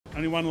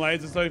Only one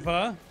laser so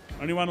far.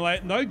 Only one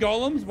laser. No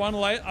golems, one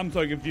laser. I'm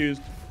so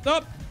confused.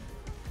 Stop.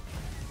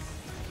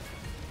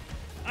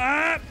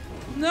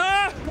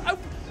 No. What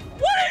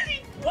is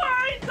he?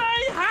 Why do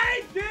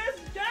I hate this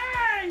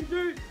game,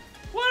 dude?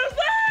 What is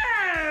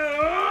that?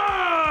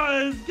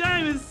 Oh, this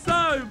game is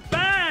so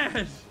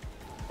bad.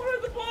 What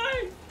is the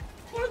point?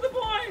 What is the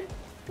point?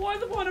 What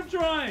is the point of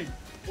trying?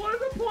 What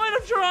is the point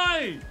of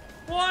trying?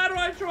 Why do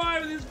I try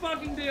with this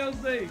fucking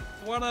DLC?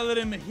 Why don't I let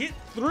him hit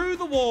through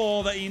the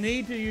wall that you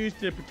need to use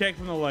to protect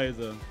from the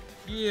laser?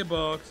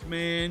 Gearbox,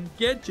 man.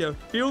 Get your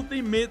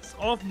filthy mitts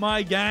off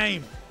my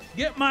game.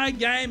 Get my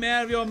game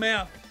out of your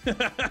mouth.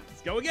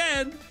 Let's go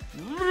again.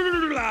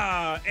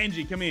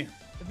 Angie, come here.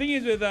 The thing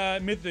is with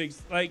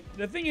Mythics, like,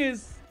 the thing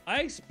is,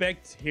 I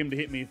expect him to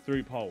hit me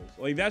through poles.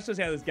 Like, that's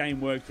just how this game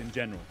works in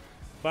general.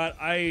 But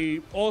I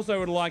also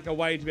would like a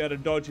way to be able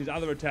to dodge his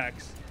other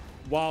attacks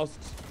whilst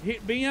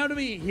being able to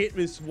be hit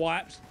with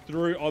swipes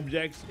through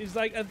objects is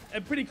like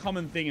a pretty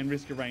common thing in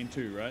Risk of Rain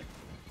 2, right?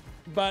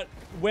 But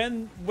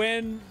when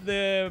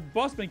the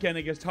boss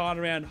mechanic is tied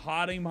around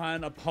hiding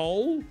behind a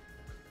pole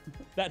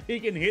that he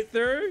can hit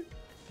through,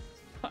 it's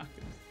fucking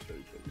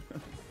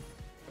stupid.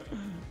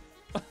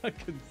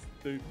 Fucking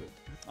stupid.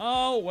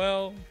 Oh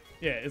well,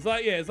 yeah. It's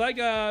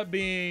like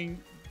being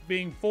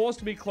forced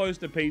to be close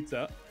to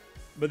pizza,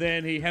 but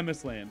then he hammer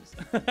slams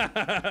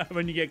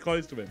when you get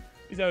close to him.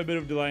 He's have a bit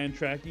of delay in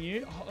tracking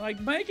you. Oh,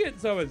 like, make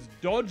it so it's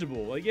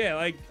dodgeable. Like, yeah,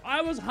 like,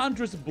 I was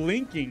Huntress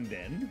blinking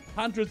then.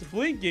 Huntress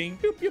blinking.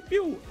 Pew, pew,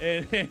 pew.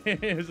 And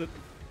it was a...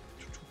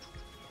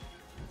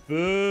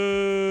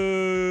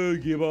 Boo!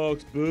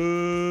 Gearbox,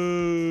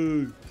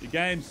 boo! The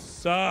game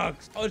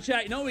sucks. Oh,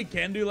 chat, you know what we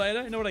can do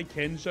later? You know what I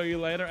can show you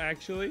later,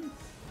 actually?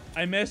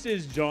 I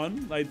messaged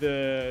John, like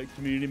the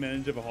community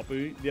manager for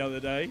Hoppu, the other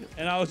day,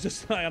 and I was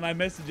just like, and I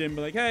messaged him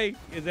like, hey,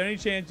 is there any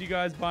chance you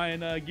guys buying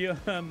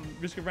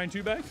Risk of Rain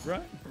 2 back?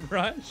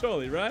 Right?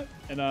 Surely, right?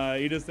 And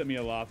he just sent me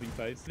a laughing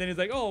face. Then he's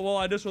like, oh, well,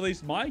 I just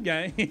released my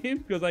game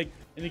because like,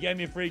 and he gave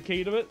me a free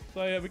key to it,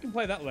 so yeah, we can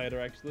play that later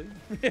actually.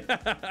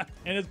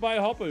 And it's by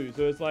Hoppu,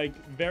 so it's like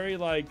very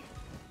like,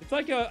 it's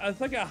like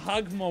a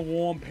hug from a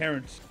warm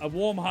parent, a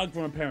warm hug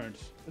from a parent.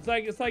 It's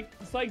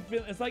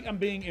like I'm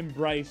being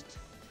embraced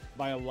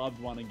by a loved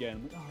one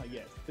again. Oh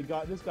yes,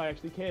 this guy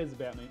actually cares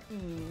about me.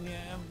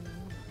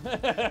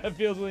 Yeah, it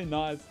feels really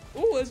nice.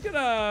 Oh, let's get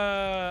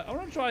I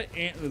want to try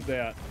antlers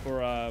out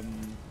for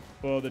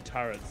the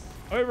turrets.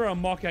 Over a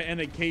mocha and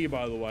a key,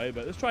 by the way,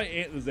 but let's try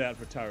antlers out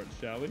for turrets,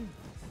 shall we?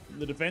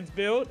 The defense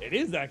build, it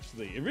is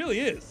actually, it really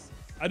is.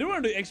 I do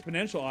want to do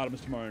exponential items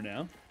tomorrow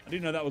now. I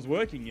didn't know that was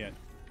working yet.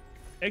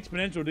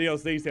 Exponential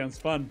DLC sounds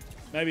fun.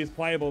 Maybe it's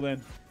playable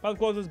then. Path of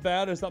Colossus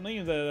bad or something?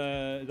 Is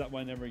that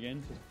why never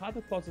again? Path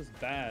of Colossus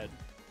bad.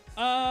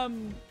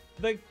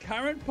 The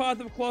current Path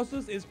of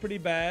Colossus is pretty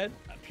bad,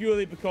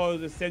 purely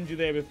because it sends you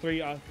there with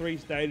three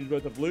stages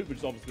worth of loot, which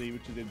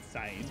is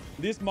insane.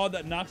 This mod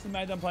that Nuxon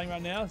made I'm playing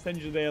right now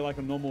sends you there like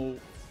a normal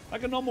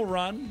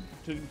run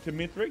to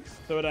Mithrix.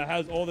 So it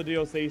has all the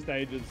DLC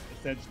stages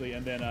essentially,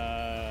 and then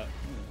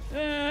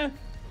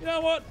you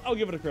know what? I'll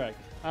give it a crack.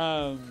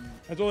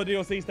 Has all the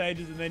DLC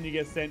stages, and then you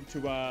get sent to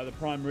the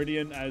Prime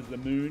Meridian as the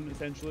moon,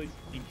 essentially.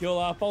 You can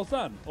kill False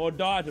Sun, or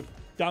die to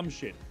dumb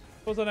shit.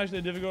 False Sun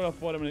actually difficult. I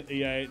fought him at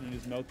E8 and it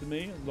just melted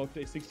me. Locked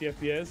at 60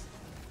 FPS.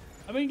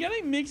 I've been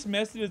getting mixed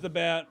messages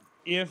about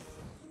if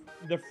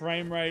the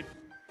frame rate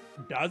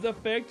does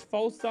affect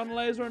False Sun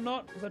laser or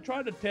not. Because I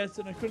tried to test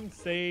it and I couldn't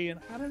see, and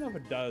I don't know if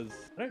it does.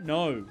 I don't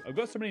know. I've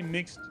got so many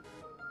mixed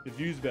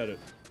reviews about it.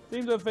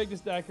 Seems to affect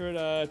just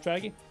accurate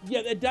tracking. Yeah,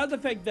 it does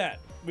affect that.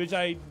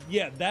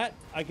 That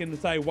I can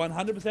say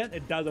 100%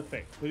 it does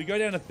affect. So you go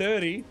down to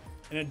 30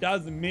 and it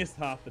does miss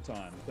half the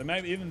time. So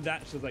maybe even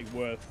that's just like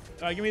worth.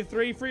 All right, give me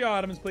 3 free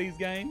items, please,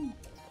 game.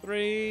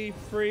 3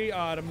 free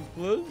items,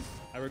 please.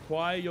 I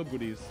require your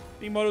goodies.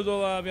 The models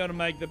will be able to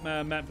make the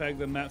map pack,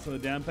 the maps on the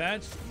down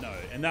patch. No,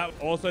 and that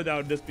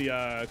would just be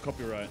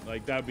copyright.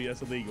 Like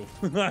that's illegal.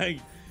 Like.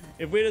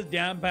 If we just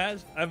down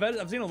patched,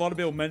 I've seen a lot of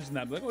people mention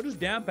that, like, oh, just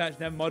down patch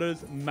and have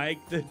modders make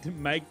the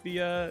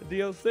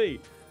DLC.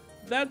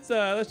 That's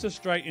just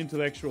straight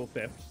intellectual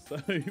theft. So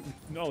you're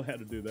not allowed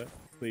to do that.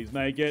 Please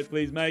make it.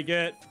 Please make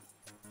it.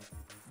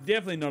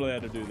 Definitely not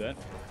allowed to do that.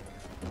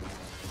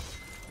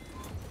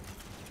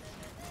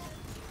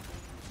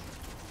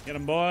 Get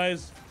them,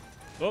 boys.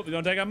 Oh, we're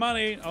gonna take our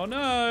money. Oh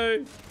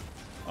no.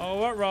 Oh,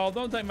 what roll?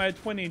 Don't take my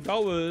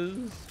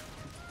 $20.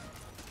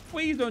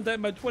 Please don't take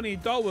my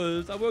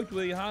 $20. I worked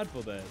really hard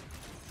for that.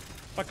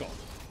 Fuck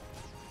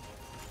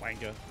off.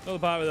 Wanker. Another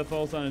part where the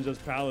False Sun is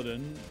just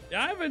Paladin.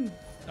 I haven't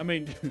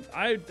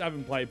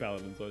played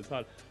Paladin, so it's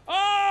hard.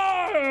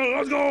 Oh,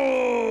 let's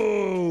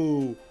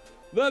go!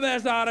 The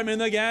best item in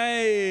the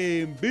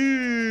game.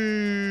 Big.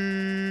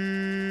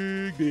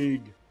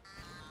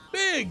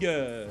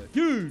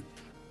 Huge.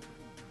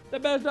 The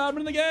best item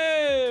in the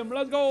game.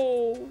 Let's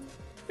go.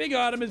 Big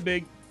item is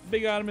big.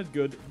 Big item is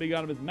good. Big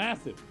item is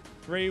massive.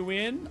 Free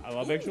win. I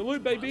love extra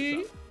loot,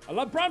 baby. I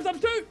love Prime subs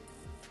too.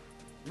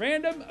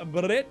 Random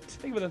Brett.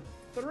 Thank you for the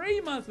 3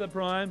 months of the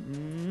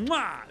Prime.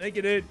 Mwah! Thank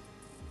you, dude.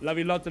 Love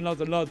you lots and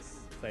lots and lots.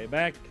 Stay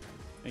back.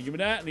 And give me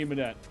that and give me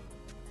that.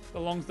 It's a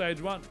long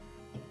stage 1.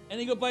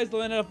 Any good place to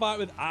learn how to fight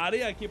with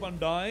Artie? I keep on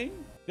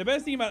dying. The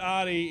best thing about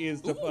Artie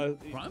is to...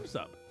 Prime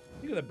sub.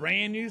 You got a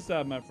brand new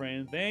sub, my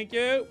friend. Thank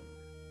you.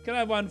 Can I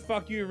have one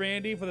fuck you,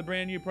 Randy, for the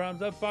brand new Prime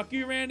sub? Fuck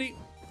you, Randy.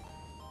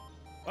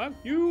 Fuck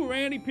you,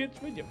 Randy Pitch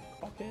with you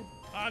fuckhead.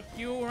 Fuck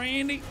you,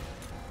 Randy.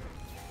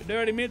 The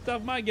dirty mitts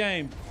off my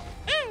game.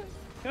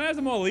 Can I have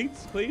some more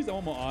elites, please? I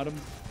want more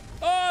items.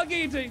 Oh,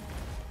 guillotine.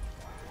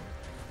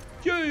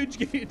 Huge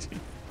guillotine.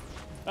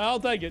 I'll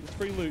take it. It's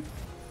free loot.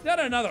 Is that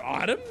another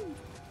item?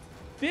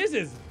 This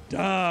is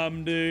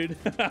dumb, dude.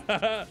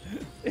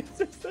 It's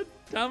just the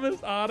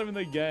dumbest item in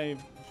the game.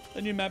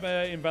 The new map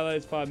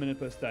invalidates 5 minutes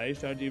per stage.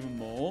 Strategy even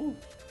more.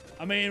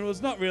 I mean, well,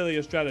 it's not really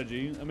a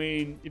strategy. I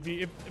mean,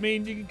 you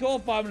can call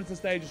 5 minutes a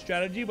stage a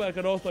strategy, but I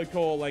could also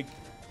call like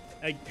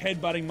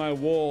headbutting my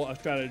wall a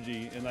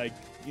strategy, and like,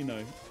 you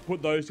know,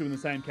 put those two in the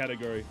same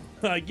category.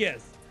 Like,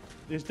 yes,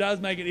 this does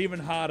make it even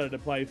harder to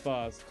play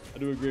fast. I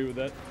do agree with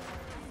that.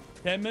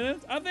 10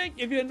 minutes. I think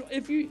if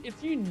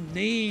you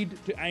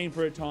need to aim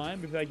for a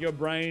time, if like your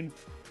brain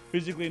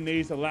physically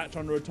needs to latch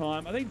onto a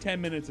time, I think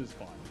 10 minutes is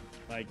fine.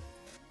 Like,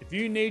 if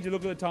you need to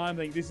look at the time,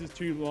 think this is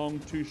too long,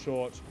 too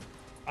short,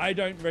 I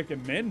don't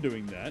recommend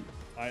doing that.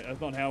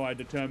 That's not how I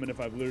determine if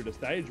I've looted a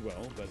stage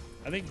well, but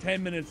I think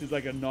 10 minutes is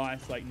like a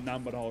nice like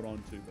number to hold on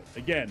to. But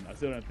again, I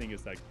still don't think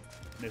it's like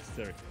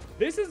necessary.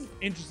 This is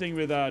interesting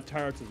with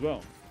turrets as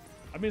well.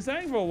 I've been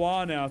saying for a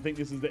while now, I think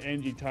this is the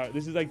NG turret.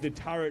 This is like the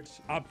turret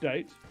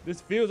update. This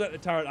feels like the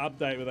turret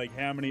update with like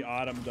how many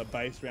items are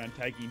based around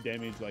taking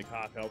damage, like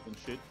half health and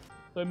shit.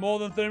 So more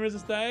than 30 minutes a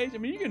stage? I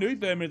mean, you can do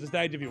 30 minutes a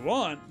stage if you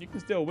want. You can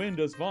still win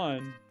just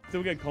fine.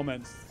 Still get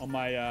comments on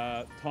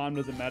my time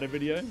doesn't matter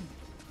video.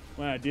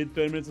 When I did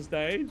 30 minutes a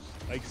stage,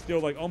 like still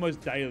like almost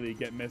daily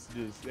get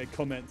messages, get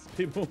comments.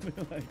 People be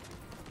like,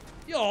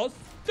 you're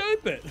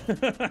stupid.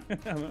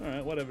 All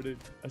right, whatever, dude.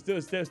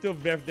 It's still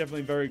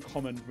definitely very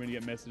common for me to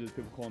get messages.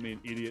 People call me an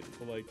idiot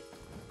for like,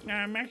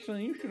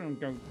 actually, you shouldn't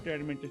go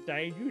 30 minutes a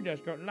stage. You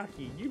just got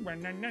lucky. You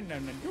went, no, do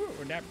it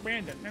with that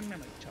brand. No. Do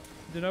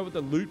you know what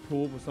the loot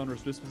pool for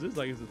Thunderstore Whispers is?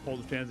 Like, is it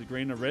positive chance of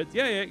green or reds?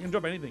 Yeah, it can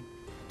drop anything.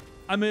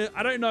 I mean,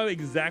 I don't know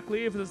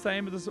exactly if it's the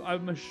same as this.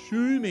 I'm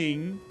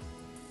assuming,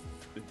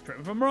 correct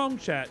me if I'm wrong,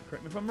 chat,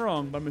 correct me if I'm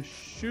wrong, but I'm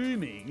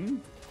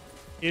assuming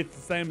it's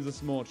the same as a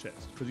small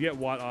chest, because you get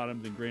white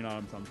items and green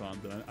items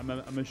sometimes, and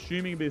I'm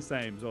assuming it'll be the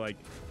same. So like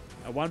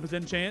a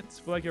 1% chance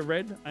for like a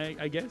red,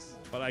 I guess.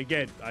 But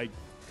again, I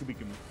could be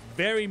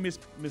very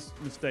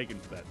mistaken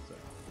for that. So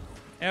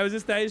how is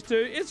this stage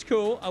 2? It's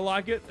cool. I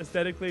like it.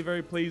 Aesthetically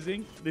very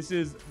pleasing. This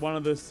is one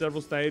of the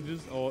several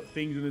stages or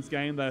things in this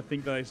game that I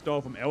think that they stole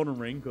from Elden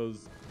Ring,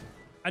 because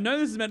I know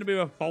this is meant to be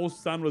where a false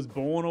sun was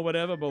born or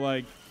whatever, but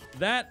like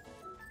that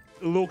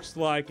looks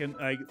like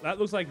that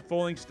looks like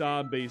Falling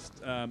Star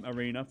Beast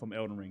arena from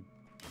Elden Ring.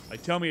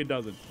 Like, tell me it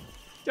doesn't.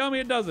 Tell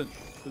me it doesn't.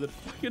 Because it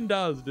fucking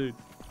does, dude.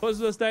 What's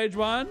the stage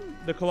 1?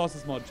 The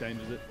Colossus mod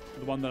changes it.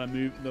 The one that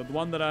the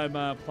one that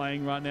I'm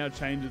playing right now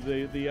changes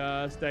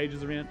the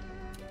stages around.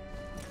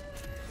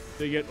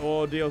 So you get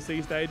all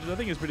DLC stages. I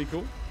think it's pretty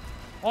cool.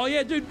 Oh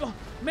yeah, dude.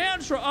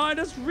 Mount Shrine. I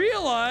just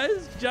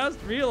realized.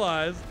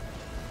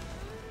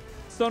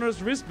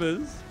 Sonorous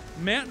Whispers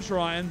Mount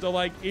Shrines are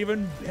like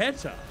even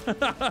better.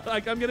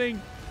 Like, I'm getting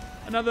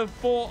another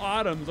 4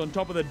 items on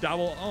top of the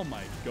double. Oh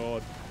my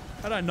god.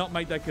 How did I not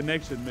make that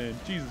connection, man?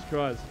 Jesus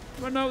Christ.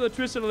 You wanna know what the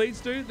Twisted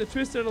Elites do? The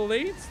Twisted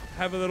Elites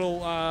have a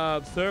little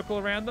circle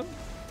around them.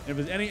 And if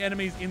there's any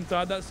enemies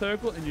inside that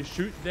circle and you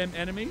shoot them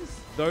enemies,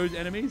 those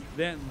enemies,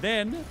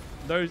 then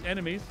those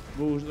enemies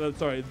will,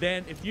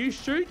 then if you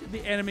shoot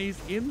the enemies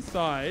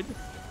inside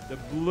the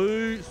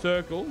blue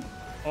circle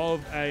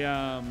of a,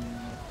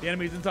 the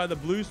enemies inside the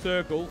blue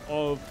circle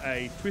of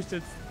a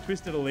Twisted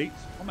Elite.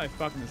 Why am I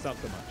fucking this up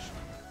so much?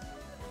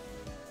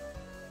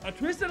 A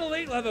Twisted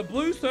Elite will have a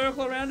blue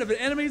circle around it. If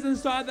an enemy's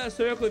inside that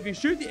circle, if you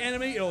shoot the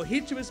enemy, it'll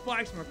hit you with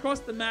spikes from across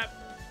the map,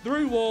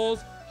 through walls,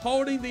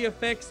 holding the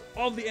effects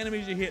of the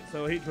enemies you hit.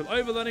 So it'll hit you with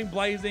Overloading,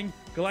 Blazing,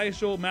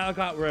 Glacial,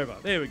 Malachite, wherever.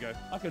 There we go.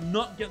 I could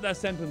not get that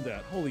sentence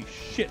out. Holy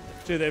shit.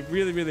 Dude, they're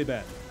really, really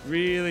bad.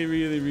 Really,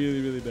 really,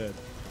 really, really bad.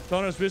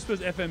 Sonorous Whispers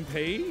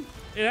FMP.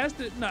 It has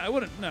to, no, it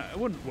wouldn't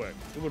work.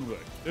 It wouldn't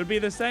work. It would be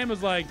the same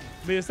as like,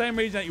 be the same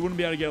reason that you wouldn't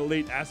be able to get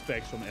elite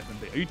aspects from the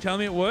FMP. Are you telling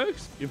me it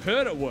works? You've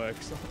heard it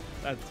works.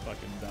 That's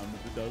fucking dumb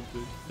if it does,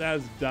 dude.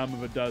 That's dumb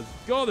if it does.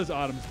 God, this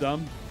item's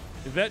dumb.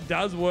 If that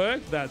does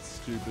work, that's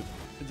stupid.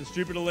 It's a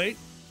stupid elite.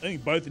 I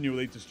think both the new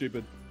elites are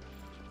stupid.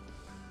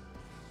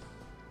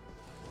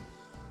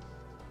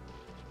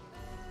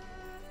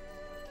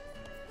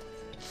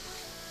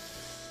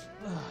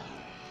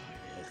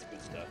 That's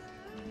good stuff.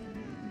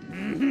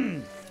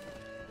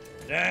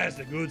 That's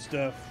the good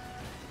stuff.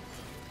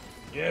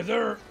 Yes,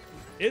 sir.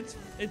 It's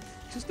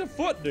just a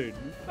foot, dude.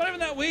 Not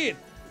even that weird.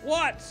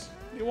 What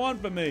do you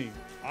want from me?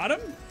 Item?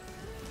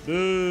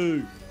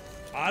 Boo.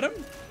 Item?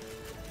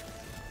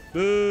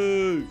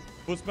 Boo.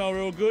 Foot smell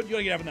real good. You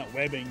gotta get up in that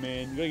webbing,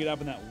 man. You gotta get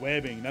up in that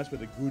webbing. That's where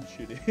the good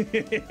shit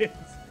is.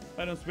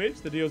 Played on Switch.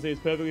 The DLC is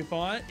perfectly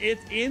fine.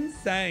 It's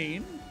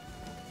insane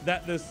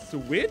that the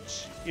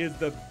Switch is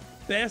the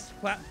best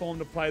platform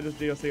to play this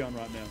DLC on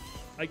right now.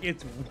 Like,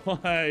 it's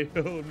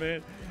wild,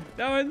 man.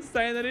 How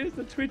insane that is.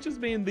 The Twitch has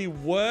been the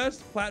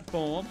worst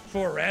platform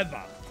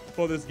forever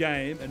for this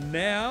game, and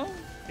now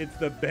it's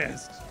the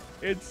best.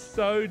 It's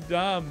so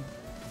dumb.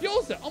 You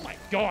also, oh my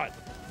god.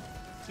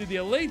 See the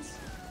elites.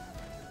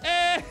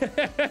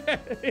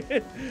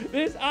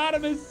 This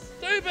item is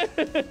stupid.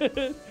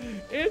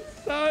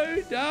 It's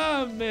so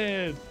dumb,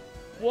 man.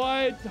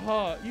 What?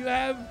 You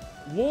have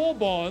War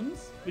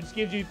Bonds, which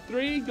gives you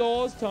 3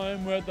 Gauze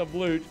Tome worth of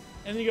loot,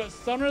 and you got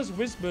Sonorous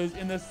Whispers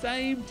in the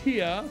same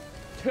tier,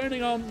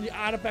 turning on the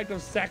Artifact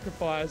of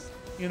Sacrifice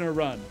in a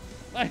run.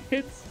 Like,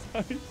 it's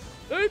so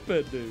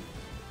stupid, dude.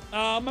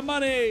 My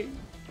money.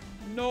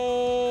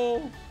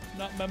 No,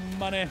 not my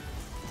money.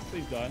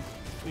 Please die.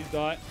 Please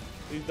die.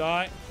 Please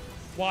die.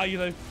 Why are you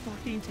so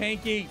fucking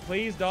tanky?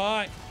 Please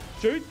die.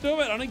 Shoot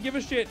through it. I don't give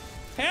a shit.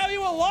 How are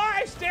you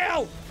alive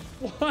still?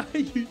 Why are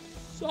you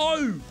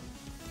so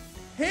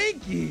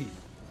tanky?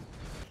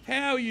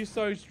 How are you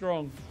so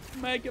strong?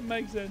 Make it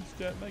make sense,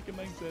 chat. Make it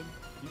make sense.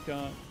 You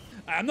can't.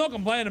 I'm not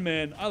complaining,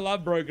 man. I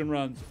love broken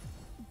runs.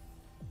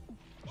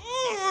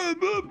 I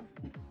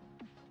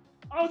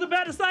was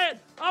about to say it.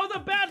 I was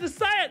about to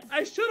say it.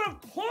 I should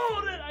have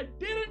called it. I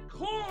didn't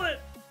call it.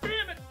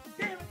 Damn it.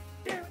 Damn it.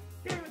 Damn it.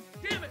 Damn it.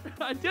 Damn it.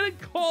 I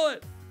didn't call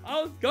it.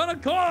 I was gonna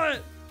call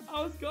it.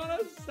 I was gonna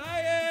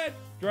say it.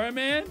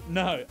 Droman?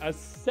 No. A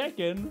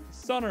second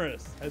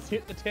Sonorous has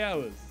hit the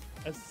towers.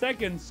 A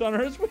second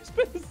Sonorous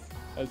Whispers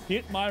has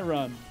hit my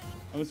run.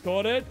 I was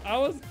called it.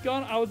 I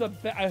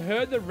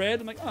heard the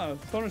red. I'm like, oh,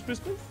 Sonorous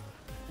Whispers.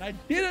 And I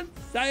didn't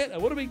say it.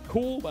 It would have been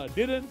cool, but I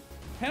didn't.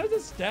 How does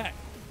it stack?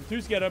 I'm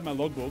too scared to open my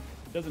logbook.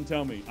 It doesn't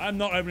tell me. I'm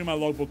not opening my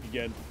logbook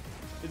again.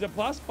 Is it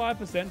plus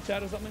 5%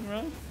 chat or something,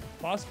 right?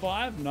 Plus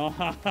 5?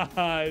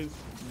 Nice.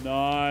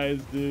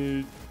 Nice,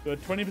 dude. Got a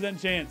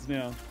 20% chance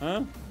now.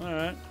 Huh? All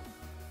right.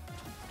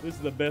 This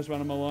is the best run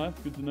of my life.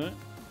 Good to know.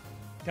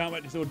 Can't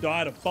wait to see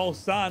die to False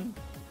Sun.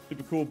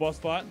 Super cool boss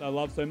fight that I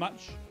love so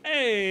much.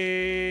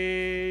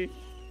 Hey!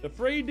 The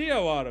free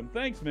Dio item.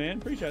 Thanks, man.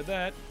 Appreciate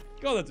that.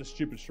 God, that's a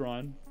stupid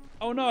shrine.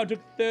 Oh no, I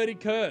took 30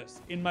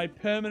 curse in my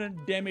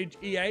permanent damage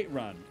E8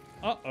 run.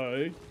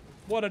 Uh-oh.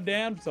 What a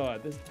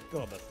downside.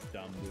 God, that's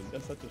dumb, dude.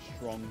 That's such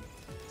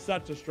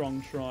a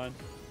strong shrine.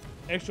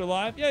 Extra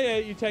life? Yeah,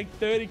 you take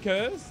 30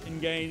 curse and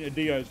gain a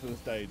Dios for the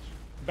stage.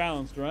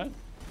 Balanced, right?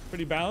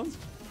 Pretty balanced.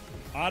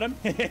 Item?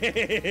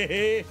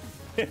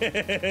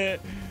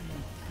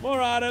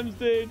 More items,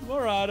 dude.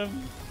 More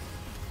items.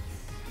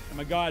 And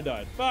my guy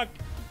died. Fuck.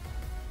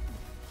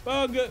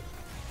 Bug. Need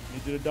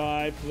you to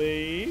die,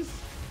 please.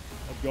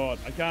 Oh, God.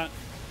 I can't.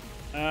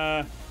 Hold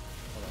on.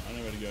 I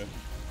know where to go.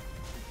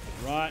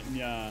 Right in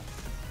ya.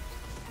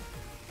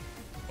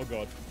 Oh,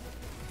 God.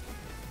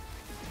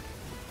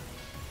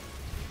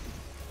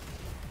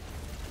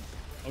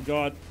 Oh,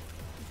 God.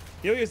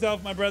 Heal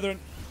yourself, my brethren.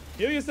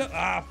 Heal yourself.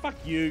 Ah, fuck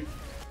you.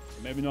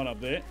 Maybe not up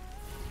there.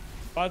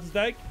 Pasta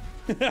steak.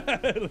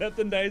 Left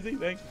and Daisy.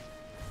 Thanks.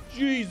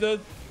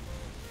 Jesus.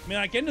 I mean,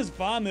 I can just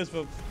farm this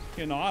for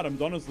fucking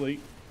items, honestly.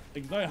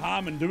 There's no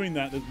harm in doing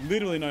that. There's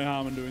literally no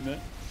harm in doing that.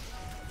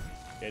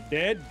 Yeah,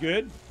 dead.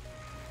 Good.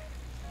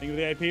 Thank you for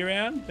the AP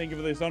round. Thank you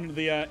for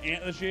the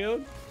antler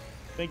shield.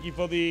 Thank you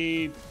for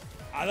the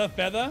other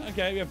feather.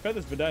 Okay, we have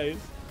feathers for days.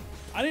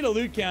 I need a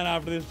loot count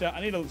after this, chat.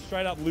 I need a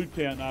straight up loot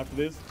count after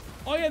this.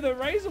 Oh yeah, the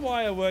razor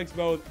wire works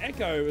well with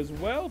Echo as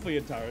well for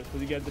your turrets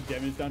because you get the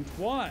damage done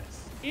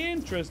twice.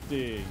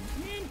 Interesting.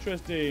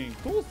 Interesting.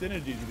 Cool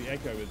synergies with the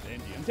Echo with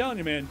Engie. I'm telling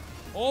you, man,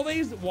 all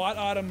these white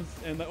items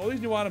and all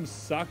these new items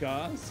suck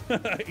ass,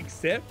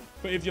 except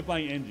for if you're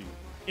playing Engie.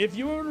 If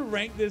you were to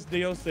rank this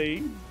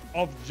DLC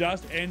of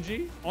just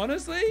Engie,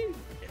 honestly,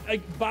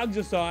 like bugs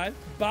aside,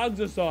 all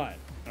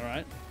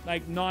right?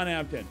 Like 9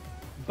 out of 10.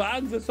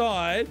 Bugs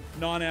aside,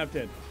 9 out of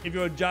 10. If you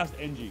were just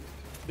Engie.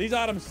 These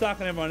items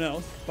suck on everyone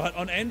else, but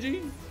on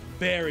Engie,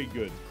 very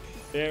good.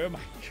 There, oh my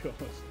gosh.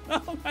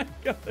 Oh my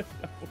god.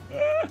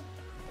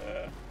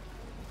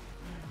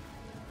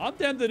 I'm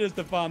tempted just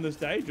to farm the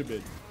stage a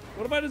bit.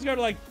 What if I just go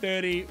to like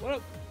 30?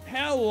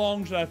 How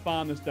long should I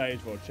farm the stage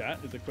for, chat?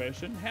 Is the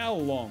question. How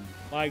long?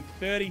 Like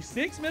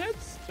 36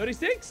 minutes?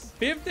 36?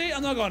 50?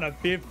 I'm not going to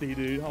 50,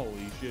 dude.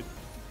 Holy shit.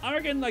 I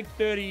reckon like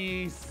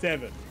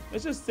 37.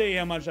 Let's just see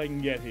how much I can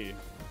get here.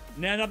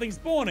 Now nothing's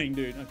spawning,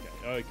 dude.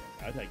 Okay,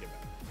 I take it back.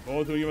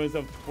 Or to give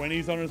myself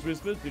 20 Sonorous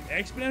Whispers. Dude,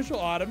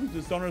 exponential items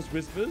to Sonorous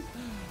Whispers.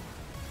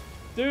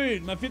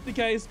 Dude, my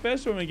 50k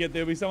special when we get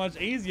there will be so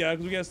much easier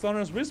because we get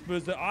Sonorous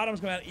Whispers. The items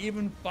come out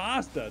even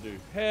faster,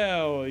 dude.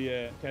 Hell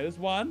yeah. Okay, this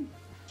one.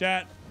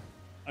 Chat.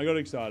 I got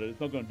excited.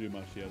 It's not going to do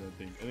much here, I don't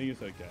think. I think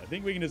it's okay. I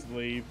think we can just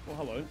leave. Well,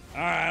 hello.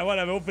 All right,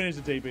 whatever. We'll finish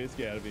the TP. Let's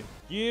get out of here.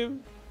 Give.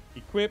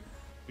 Equip.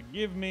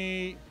 Forgive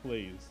me,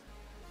 please.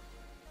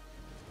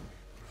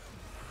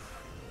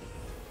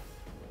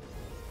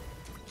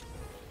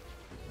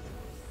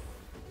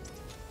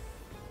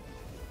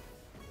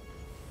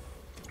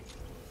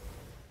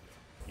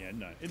 Yeah,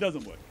 no, it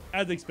doesn't work.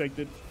 As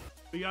expected.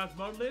 Big ass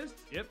mod list.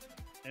 Yep.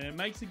 And it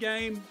makes the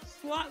game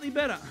slightly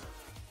better.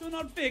 Still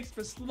not fixed,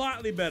 but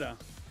slightly better.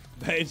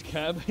 Page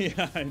cab.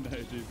 Yeah, I know,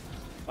 dude.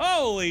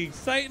 Holy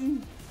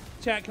Satan.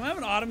 Chat, can I have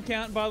an item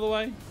count, by the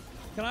way?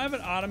 Can I have an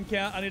item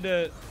count? I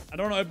don't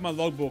want to open my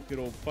logbook.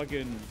 It'll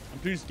fucking... I'm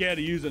too scared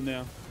to use it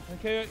now.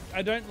 Okay,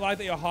 I don't like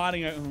that you're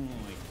hiding it. Oh my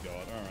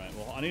god. All right,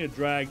 well, I need to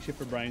drag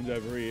Chipper Brains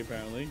over here,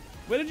 apparently.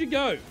 Where did you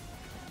go?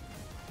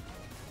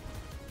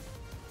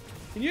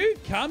 Can you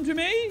come to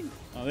me?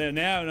 Oh, there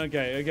now.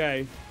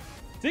 Okay.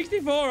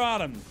 64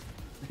 items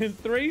in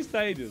 3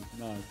 stages.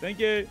 Nice. Thank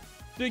you.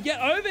 Dude,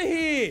 get over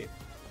here.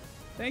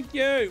 Thank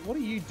you. What are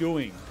you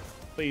doing?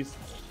 Please,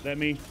 let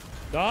me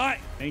die.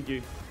 Thank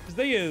you. This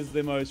thing is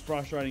the most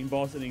frustrating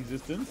boss in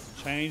existence.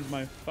 Changed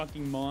my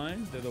fucking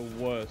mind. They're the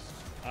worst.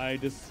 I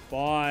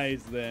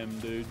despise them,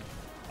 dude.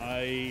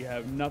 I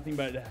have nothing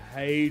but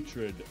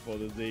hatred for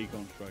the Z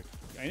construct.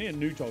 I need a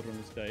new Tolter on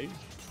the stage.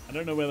 I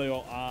don't know where they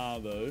all are,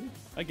 though.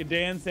 Like a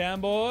Dan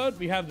soundboard.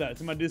 We have that.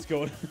 It's in my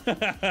Discord.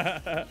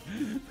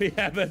 We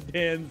have a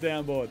Dan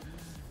soundboard.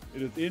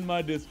 It is in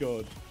my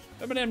Discord.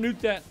 I'm gonna have nuke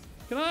that.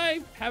 Can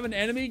I have an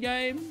enemy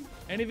game?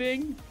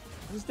 Anything?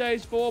 This is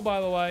stage 4, by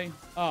the way.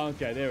 Oh,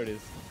 okay. There it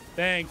is.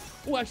 Thanks.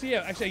 Oh, actually,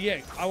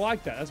 yeah. I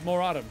like that. That's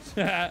more items.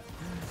 I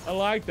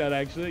like that,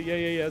 actually.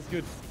 Yeah. That's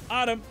good.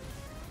 Item.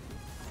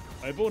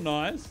 Opal,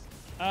 nice.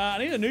 I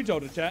need a new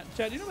Tolter, chat.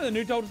 Chat, do you know where the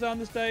new Tolters are on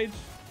the stage?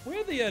 Where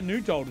are the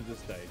new Tolters this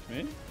stage,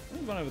 man?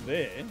 There's one over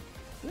there.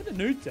 Where the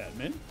newts at,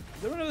 man?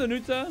 Is there one where the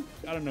newts are?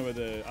 I don't know where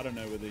the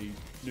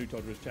new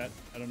Tolter is, chat.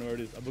 I don't know where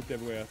it is. I've looked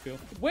everywhere, I feel.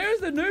 Where is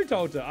the new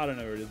Tolter? I don't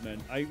know where it is,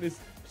 man. This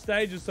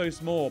stage is so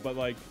small, but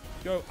like,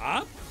 go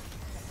up?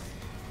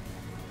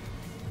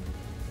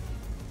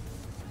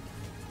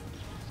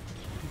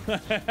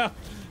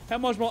 How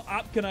much more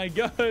up can I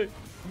go? Can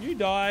you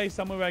die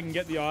somewhere where I can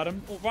get the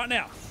item? Oh, right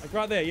now. Like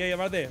right there. Yeah,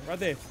 right there.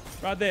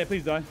 Right there.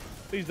 Please die.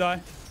 Please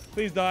die.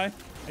 Please die.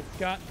 I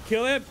can't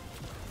kill him.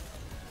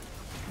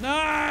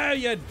 No,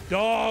 you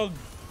dog.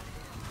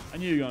 I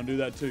knew you were going to do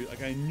that too.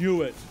 Like, I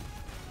knew it.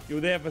 You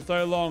were there for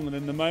so long, and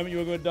then the moment you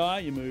were going to die,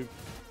 you moved.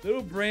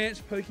 Little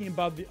branch poking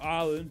above the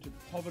island to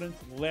Providence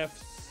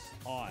left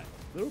side.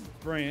 Little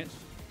branch.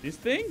 This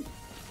thing?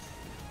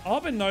 I'll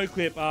hop in no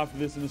clip after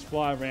this and just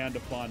fly around to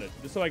find it,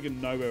 just so I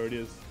can know where it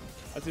is.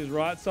 That's his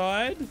right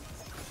side.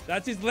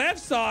 That's his left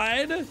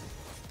side.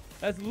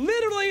 That's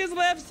literally his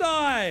left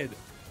side.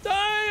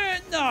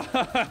 Don't. No.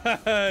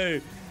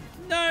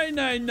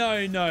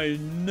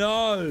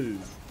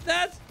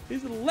 That's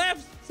his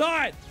left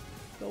side.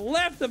 The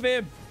left of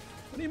him.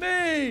 What do you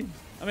mean?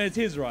 I mean, it's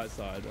his right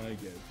side, I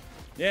guess.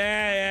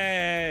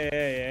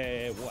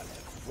 Yeah.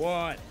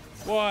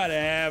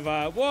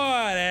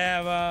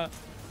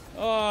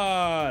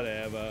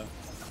 Whatever.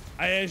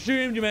 I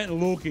assumed you meant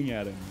looking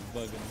at him.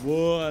 Fucking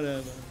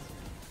whatever.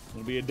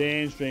 It'll be a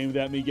Dan stream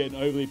without me getting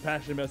overly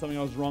passionate about something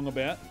I was wrong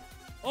about.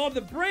 Oh,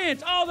 the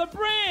branch.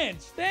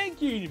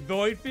 Thank you,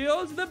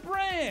 Voidfields. The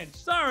branch.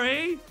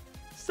 Sorry.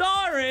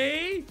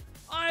 The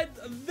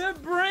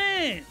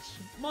branch.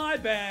 My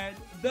bad.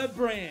 The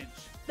branch.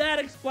 That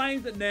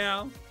explains it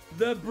now.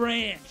 The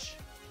branch.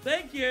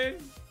 Thank you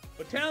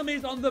for telling me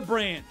it's on the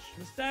branch.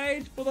 The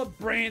stage for the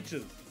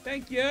branches.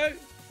 Thank you.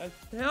 That's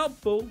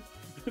helpful.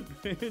 The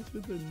branch is a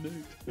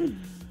nuke.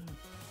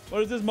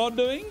 What is this mod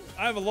doing?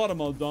 I have a lot of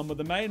mods on, but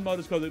the main mod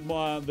is called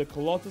the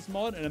Colossus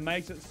mod, and it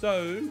makes it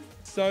so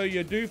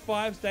you do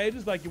 5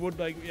 stages like you would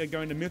like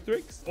going to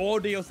Mithrix,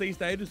 or DLC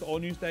stages, or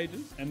new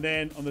stages, and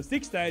then on the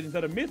 6th stage,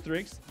 instead of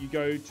Mithrix, you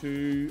go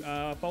to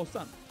False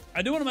Sun.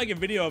 I do want to make a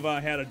video of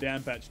how to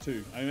down patch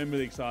too. I'm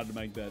really excited to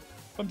make that.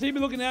 If I'm TV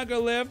looking out, go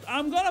left.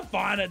 I'm gonna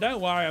find it.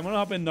 Don't worry. I'm gonna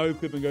hop in no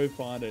clip and go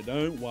find it.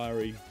 Don't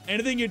worry.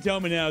 Anything you tell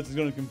me now is just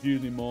gonna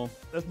confuse me more.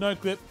 That's no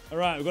clip. All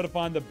right, we've got to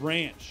find the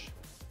branch.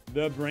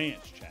 The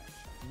branch, chat.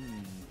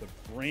 The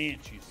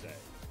branch, you say.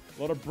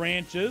 A lot of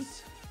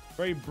branches.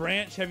 Very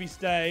branch-heavy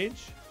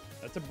stage.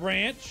 That's a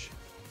branch.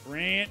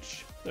 Branch.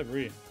 It's over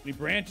here. Any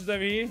branches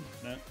over here?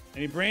 No.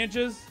 Any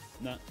branches?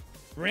 No.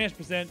 Branch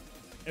percent.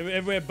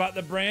 Everywhere but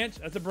the branch.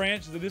 That's a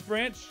branch. Is it this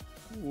branch?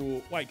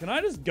 Ooh. Wait, can I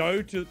just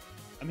go to...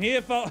 I'm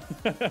here,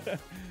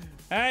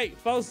 Hey,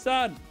 False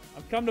Sun.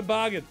 I've come to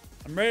bargain.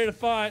 I'm ready to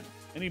fight.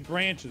 Any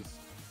branches?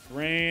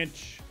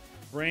 Branch.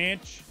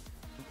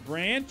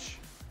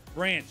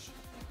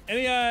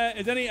 Any, do I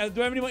have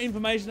any more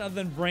information other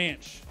than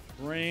branch?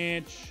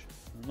 Branch.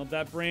 Not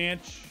that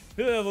branch. I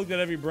feel like I've looked at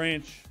every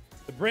branch.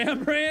 The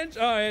brown branch?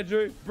 Oh, yeah,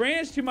 true.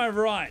 Branch to my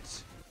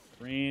right.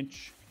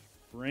 Branch.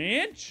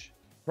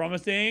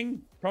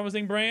 Promising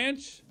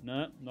branch.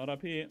 No, not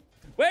up here.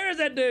 Where is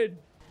that, dude?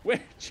 Where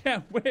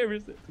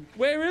is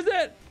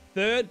it?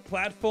 Third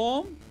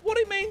platform? What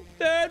do you mean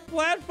third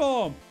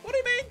platform? What do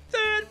you mean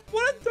third?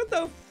 What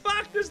the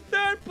fuck does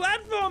third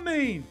platform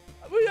mean?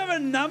 We have a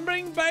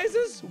numbering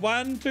basis?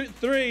 1, 2,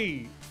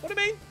 3. What do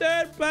you mean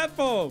third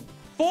platform?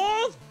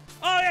 4th?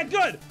 Oh yeah,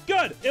 good.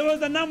 It was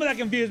the number that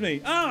confused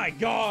me. Oh my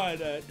god.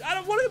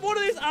 What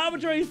are these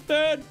arbitrary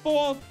 3rd,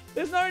 4th?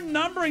 There's no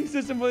numbering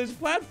system for these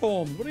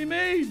platforms. What do you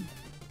mean?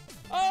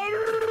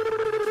 Oh.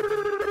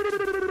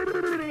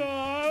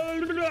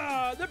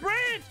 Oh, the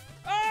branch!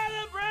 Oh,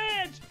 the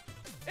branch!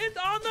 It's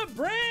on the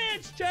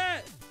branch,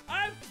 chat!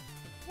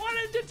 Why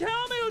didn't you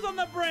tell me it was on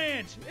the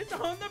branch? It's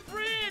on the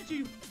branch,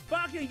 you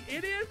fucking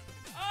idiot!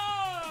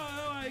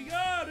 Oh my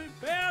god, it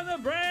found the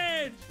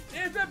branch!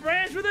 It's the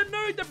branch with the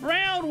newt, the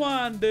brown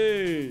one,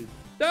 dude!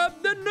 The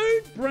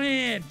newt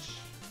branch!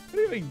 How do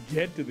you even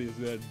get to this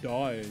without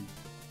dying?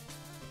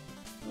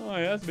 Oh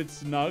yeah, that's a bit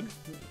snug.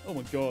 Oh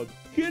my god.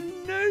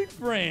 Canute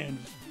branch!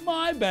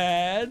 My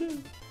bad.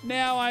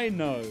 Now I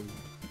know.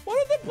 What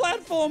is the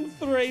platform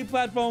 3,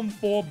 platform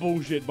 4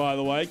 bullshit, by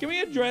the way? Can we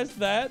address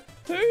that?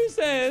 Who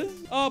says,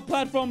 oh,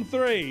 platform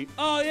 3?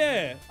 Oh,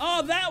 yeah.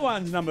 Oh, that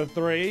one's number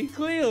 3,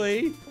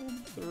 clearly.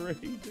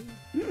 3.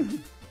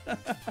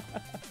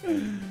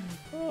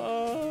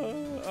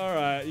 Oh, all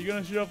right. You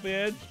gonna shoot off the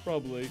edge?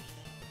 Probably.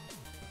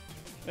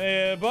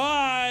 Yeah,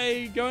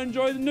 bye. Go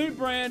enjoy the newt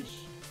branch.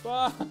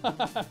 Bye.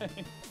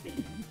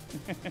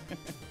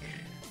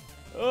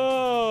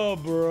 Oh,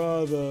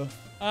 brother.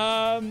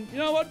 You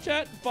know what,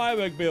 chat?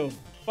 Firework build.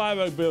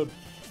 Firework build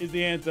is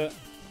the answer. Is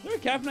there a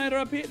caffeinator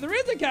up here? There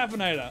is a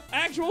caffeinator.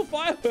 Actual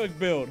firework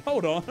build.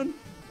 Hold on.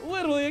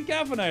 Literally a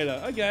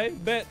caffeinator. Okay,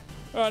 bet.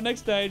 All right,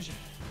 next stage.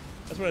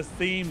 That's what it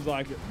seems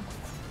like.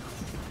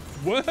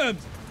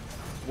 Worms.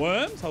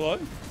 Worms? Hello?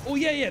 Oh,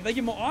 yeah, yeah. They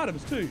give more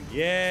items, too.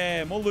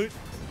 Yeah, more loot.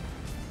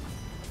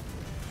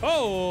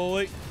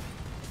 Holy.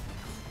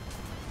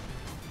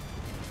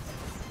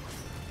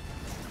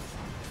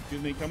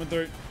 Excuse me, coming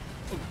through.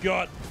 Oh,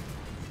 God.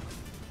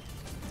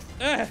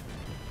 Ah.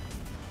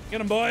 Get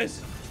them,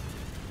 boys.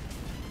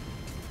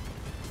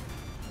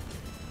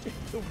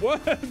 The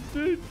worms,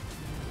 dude.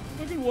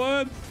 Fucking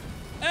worms.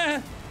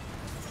 Ah.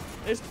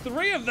 There's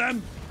 3 of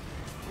them.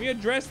 Can we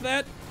address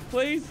that,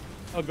 please?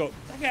 Oh, God.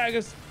 Okay, I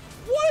guess.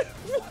 What?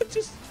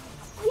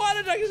 Why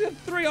did I just get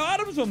 3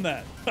 items from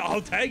that?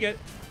 I'll take it.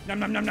 Nom,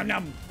 nom, nom, nom,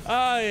 nom.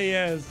 Ah,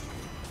 yes.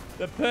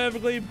 The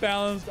perfectly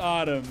balanced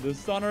item. The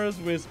sonorous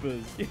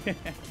whispers. Yeah.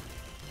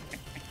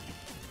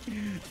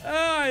 Oh,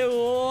 I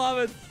love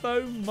it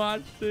so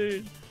much,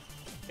 dude.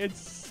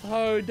 It's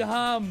so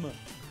dumb.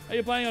 Are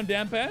you playing on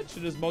down patch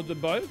or just mods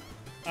of both?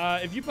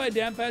 If you play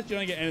down patch, you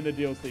don't get any of the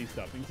DLC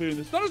stuff, including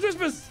the sonorous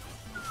whispers.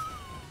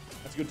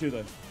 That's good too,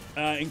 though.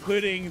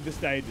 Including the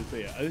stages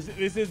here.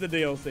 This is the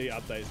DLC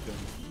update still.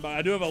 But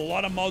I do have a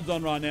lot of mods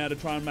on right now to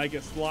try and make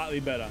it slightly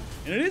better.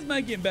 And it is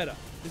making it better.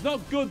 It's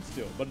not good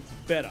still, but it's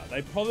better.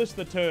 They polished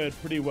the turd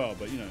pretty well,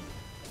 but you know,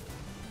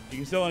 you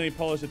can still only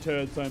polish a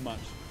turd so much.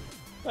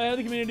 I had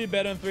the community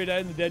better in 3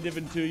 days and the dead div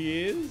in 2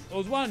 years. It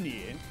was 1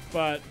 year,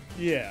 but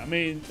yeah, I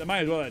mean, they may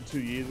as well have 2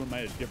 years when it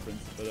made a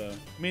difference. But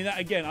I mean,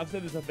 again, I've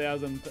said this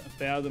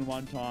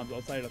 1,001 times.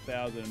 I'll say it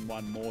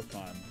 1,001 more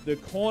times. The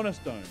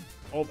cornerstone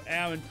of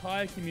our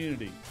entire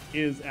community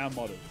is our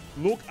modders.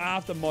 Look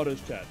after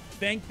modders, chat.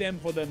 Thank them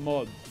for their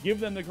mods. Give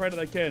them the credit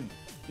they can.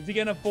 If you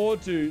can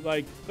afford to,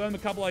 like, throw them a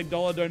couple like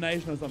 $1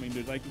 donation or something,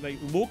 dude. Like,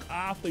 look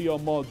after your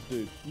mods,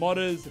 dude.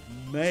 Modders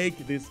make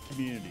this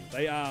community.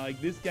 They are,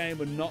 like, this game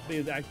would not be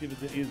as active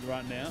as it is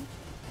right now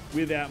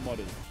without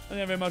modders. I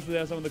don't very much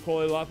without some of the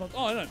quality of life mods.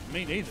 Oh, no,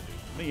 me neither,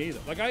 dude. Me either.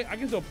 Like, I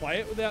can still play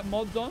it without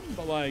mods on,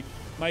 but, like,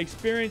 my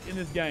experience in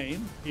this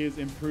game is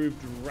improved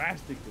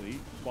drastically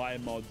by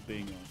mods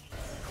being on.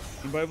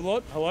 Team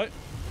Overlord, hello.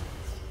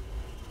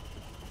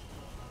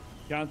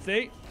 Can't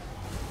see.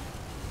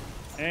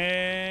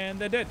 And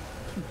they're dead.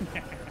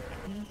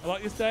 I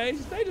like this stage.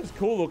 The stage is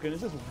cool looking.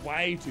 It's just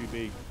way too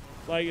big.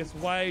 Like, it's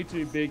way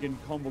too big and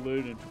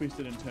convoluted and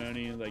twisted and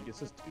turny. And, like, it's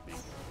just too big.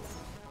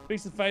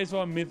 Fix the phase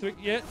 1 Mythic.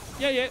 Yeah.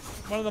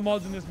 One of the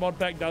mods in this mod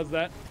pack does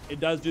that. It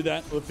does do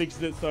that. Or it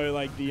fixes it so,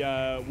 like,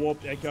 the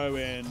Warped Echo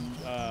and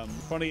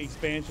Chronic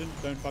Expansion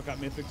don't fuck up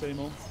Mythics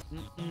anymore.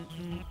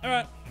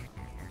 Alright.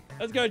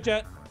 Let's go,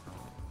 chat.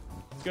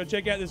 Let's go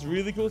check out this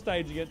really cool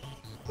stage again.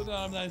 Does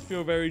those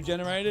feel very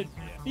regenerated?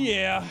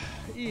 Yeah,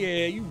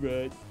 you're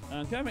right.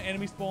 Can I have an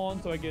enemy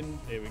spawn so I can...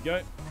 There we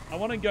go. I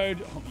want to go...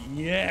 Oh,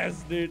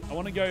 yes, dude. I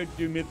want to go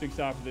do Mythics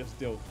after this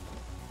still.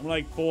 I'm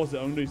going to, like, force it.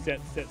 I'm going to do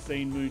set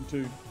scene mood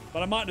too.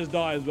 But I might just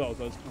die as well.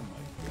 So it's...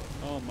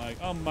 Oh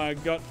my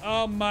god.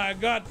 Oh my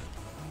god.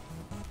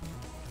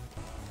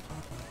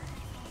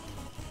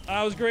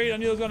 I was greedy. I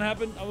knew it was going to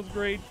happen. I was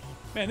greedy.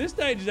 Man, this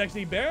stage is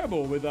actually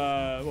bearable with,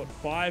 what,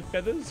 5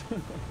 feathers?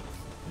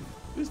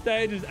 This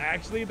stage is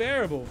actually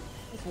bearable.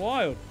 That's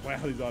wild. Wow,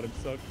 these items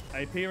suck.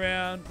 AP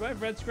round. Do I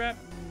have red scrap?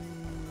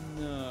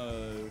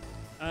 No.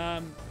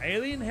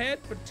 Alien head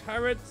for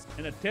turrets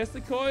and a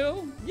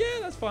testicoil? Yeah,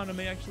 that's fine to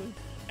me, actually.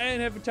 Alien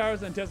head for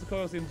turrets and a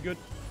testicoil seems good.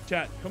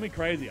 Chat, call me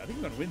crazy. I think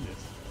we're going to win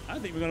this. I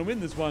think we're going to win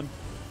this one.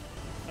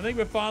 I think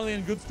we're finally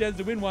in good stead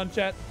to win one,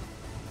 chat.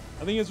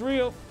 I think it's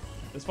real.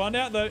 Let's find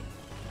out, though.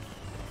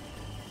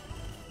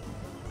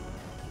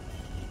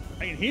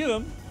 I can hear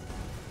them.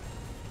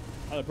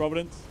 Hello,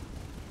 Providence.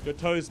 Your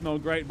toes smell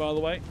great, by the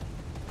way.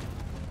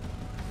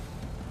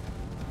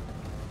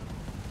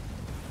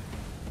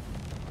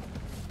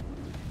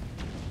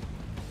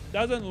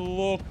 Doesn't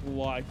look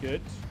like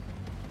it.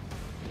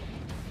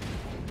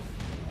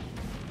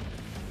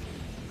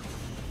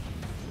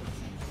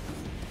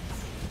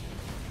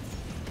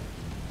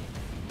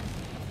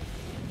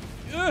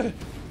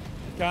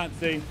 can't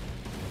see.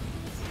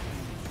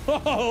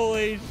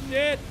 Holy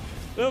shit!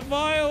 The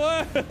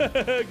fireworks!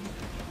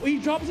 Well, he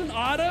drops an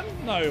item?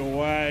 No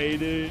way,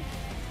 dude.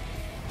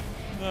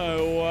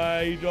 No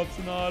way he drops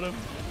an item.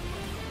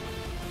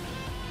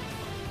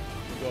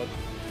 Oh god.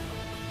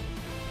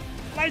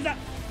 Laser!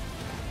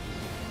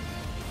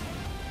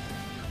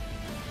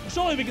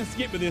 Surely we can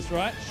skip with this,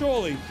 right?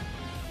 Surely.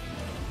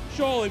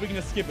 Surely we can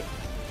just skip it.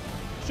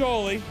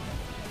 Surely.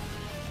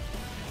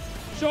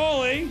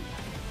 Surely.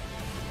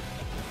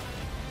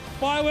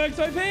 Fireworks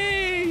OP!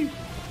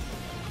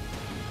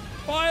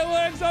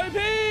 Fireworks OP!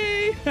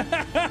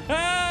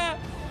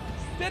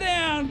 Sit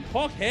down,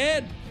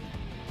 cockhead.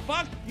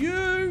 Fuck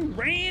you,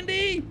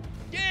 Randy.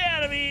 Get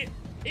out of here.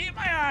 Eat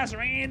my ass,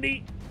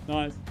 Randy.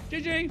 Nice.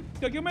 GG. Let's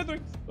go kill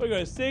Mithrix. We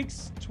go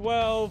 6,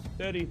 12,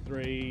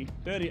 33,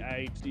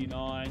 38,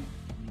 69.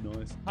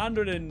 Nice.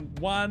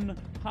 101,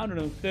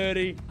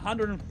 130,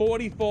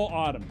 144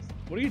 items.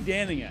 What are you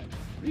dancing at?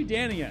 What are you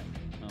dancing at?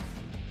 Oh.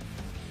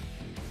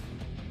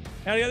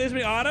 How do you get this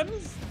many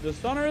items? The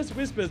sonorous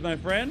whispers, my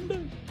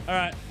friend. All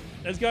right,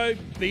 let's go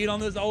beat on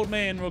this old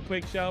man real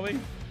quick, shall we?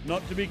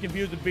 Not to be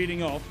confused with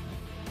beating off.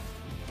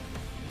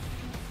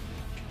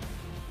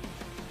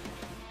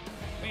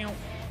 Meow,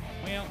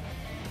 meow.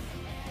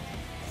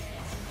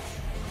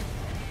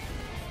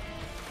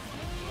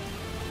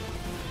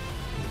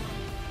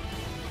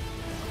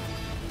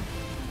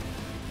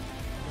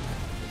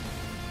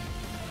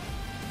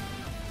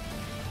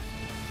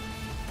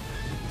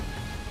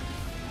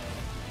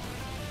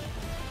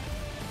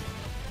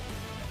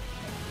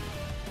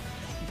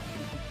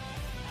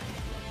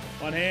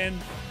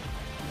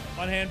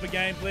 One hand for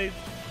game, please.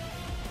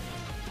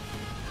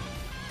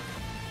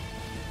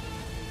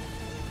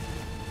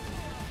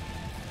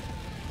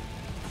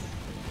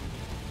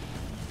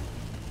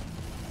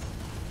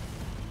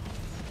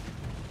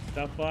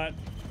 Tough fight.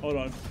 Hold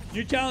on.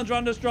 New challenge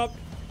run just dropped.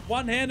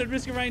 One-handed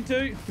risk of rain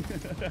 2.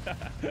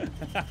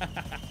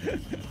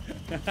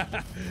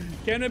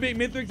 Can I beat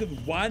Mithrix with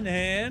one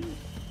hand?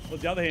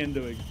 What's the other hand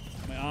doing?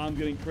 My arm's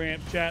getting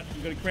cramped, chat.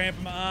 I've got a cramp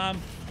in my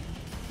arm.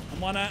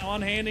 I'm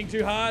one-handing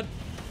too hard.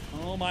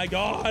 Oh my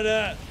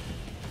god.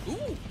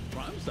 Ooh,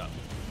 prime stuff.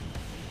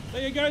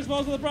 There you go,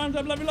 smiles for the prime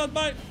sub. Love you lots,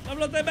 mate. Love you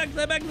lots. Stay back.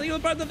 Thank you for the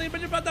prime sub. Thank you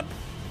for the prime sub.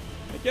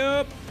 Thank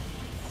you.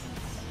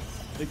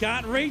 They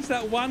can't reach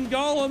that one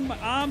goal and my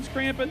arm's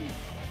cramping.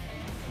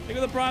 Thank you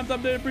for the prime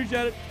sub, dude.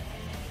 Appreciate it.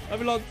 Love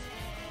you lots.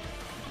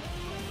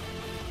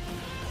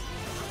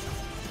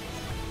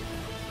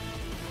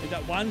 Is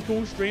that one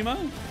cool streamer?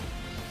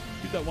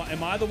 Is that one?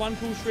 Am I the one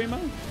cool streamer?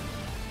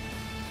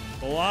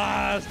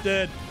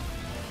 Blasted.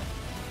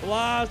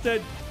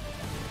 Blasted.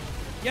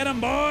 Get him,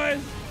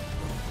 boys.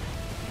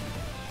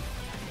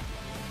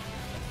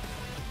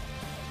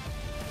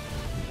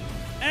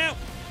 Ow.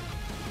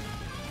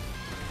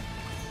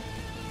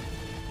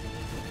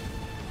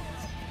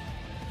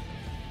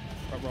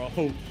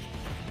 Roll.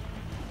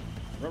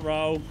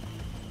 Roll.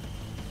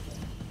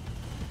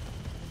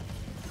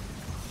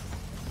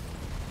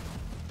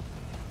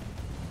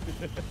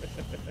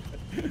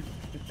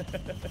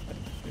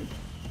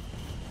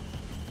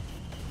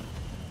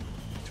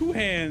 Two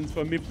hands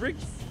for Mithrix.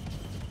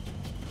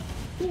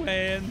 Two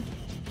hands.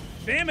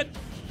 Spam it.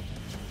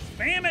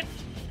 Spam it.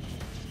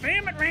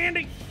 Spam it,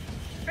 Randy.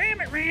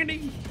 Spam it,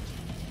 Randy.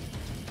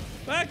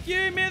 Fuck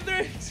you,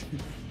 Mithrix.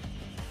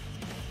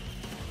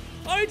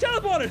 Oh, he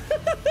teleported.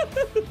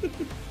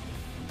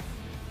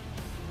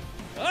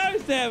 Oh,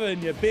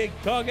 7, you big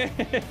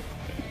cockhead.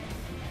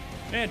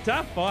 Man,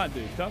 tough fight,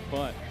 dude. Tough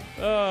fight.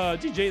 Oh,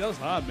 GG. That was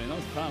hard, man. That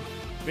was tough.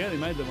 Barely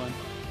made the one.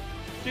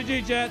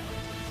 GG, chat.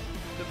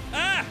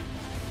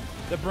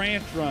 The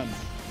branch run.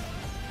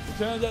 It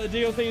turns out the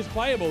DLC is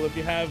playable if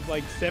you have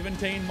like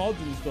 17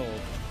 mods installed.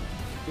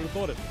 Would have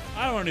thought it.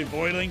 I don't want to do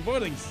Voidling.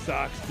 Voidling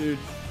sucks, dude.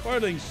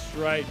 Voidling's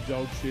straight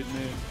dog shit,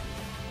 man.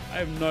 I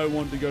have no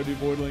want to go do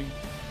Voidling.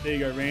 There you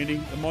go, Randy.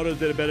 The modders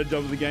did a better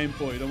job of the game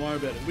for you. Don't worry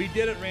about it. We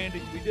did it,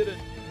 Randy. We did it.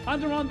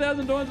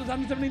 101,000 dollars,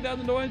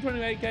 117,000 dollars,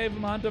 28k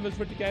from Hunter,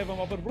 50k from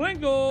Offered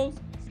Blinkles.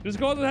 This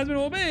course has been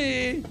all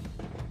me.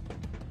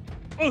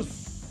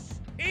 Us.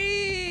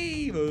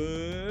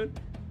 Even.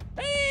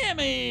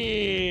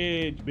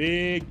 Damage.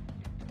 Big.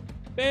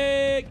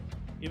 Big.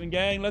 Even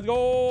gang. Let's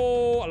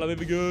go. I love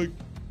even gang.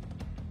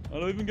 I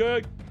love even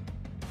gang.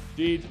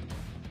 Dude.